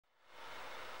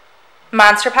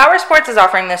Monster Powersports is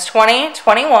offering this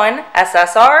 2021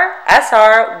 SSR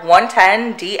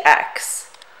SR110DX.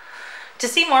 To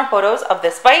see more photos of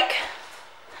this bike,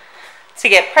 to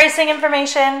get pricing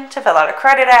information, to fill out a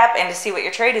credit app, and to see what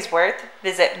your trade is worth,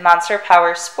 visit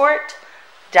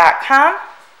monsterpowersport.com.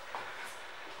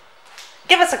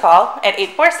 Give us a call at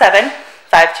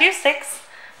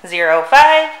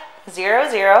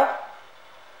 847-526-0500,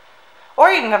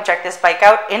 or you can come check this bike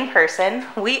out in person.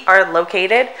 We are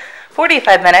located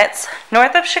 45 minutes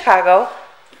north of Chicago,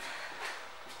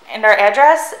 and our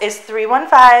address is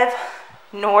 315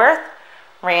 North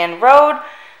Rand Road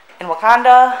in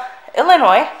Wauconda,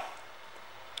 Illinois.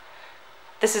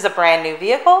 This is a brand new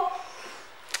vehicle.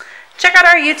 Check out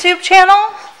our YouTube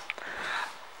channel,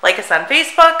 like us on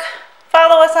Facebook,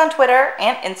 follow us on Twitter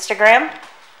and Instagram.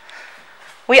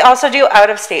 We also do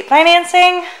out-of-state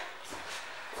financing,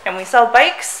 and we sell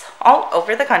bikes all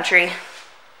over the country.